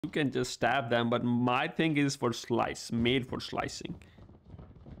You can just stab them, but my thing is for slice, made for slicing.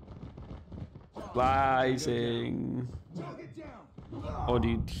 Slicing. Oh,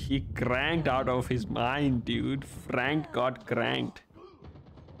 dude, he cranked out of his mind, dude. Frank got cranked.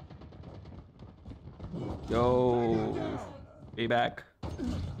 Yo, payback.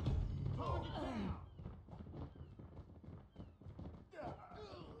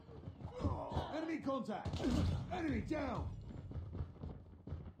 Enemy contact. Enemy down.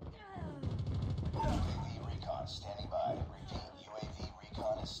 UAV recon standing by. Repeat, UAV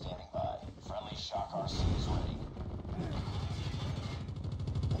recon is standing by. Friendly shock RC is ready.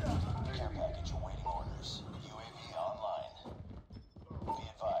 Care package awaiting orders. UAV online. Be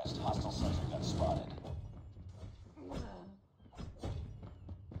advised, hostile sentry gun spotted.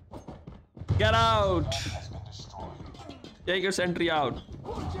 Get out! Has been destroyed. Take your sentry out.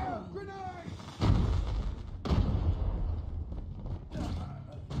 Watch out! Grenade!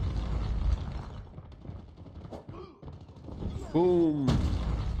 Boom.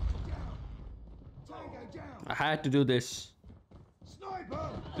 Tango down. I had to do this Sniper!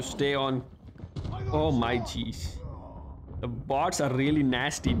 to stay on. Oh my jeez. The bots are really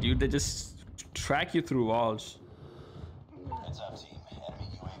nasty, dude. They just track you through walls. Heads up, team.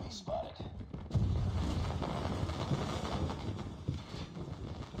 Enemy UAV spotted.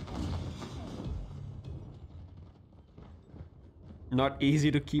 Not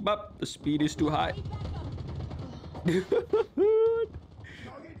easy to keep up. The speed is too high.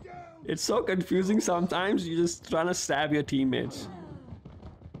 It's so confusing sometimes. You're just trying to stab your teammates.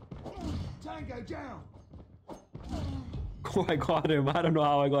 Tango down. Oh, I got him. I don't know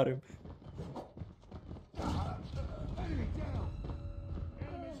how I got him. Enemy down.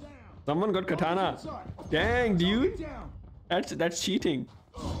 Enemies down. Someone got Katana. Dang, dude. Down. That's cheating.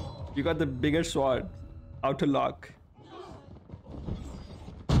 You got the bigger sword. Auto lock.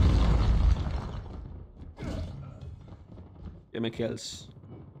 Get my kills.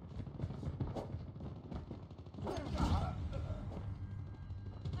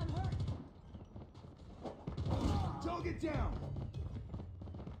 Target down.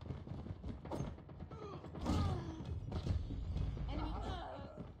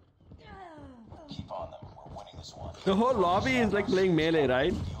 Keep on them. We're winning this one. The whole lobby is like playing melee,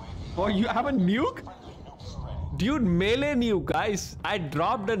 right? Oh, you have a nuke? Dude, melee nuke, guys. I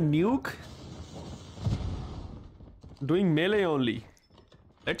dropped a nuke. Doing melee only.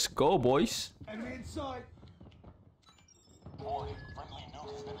 Let's go, boys. Enemy in sight. Warning, friendly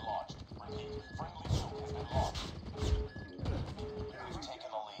nuke has been launched. Repeat, friendly nuke has been launched.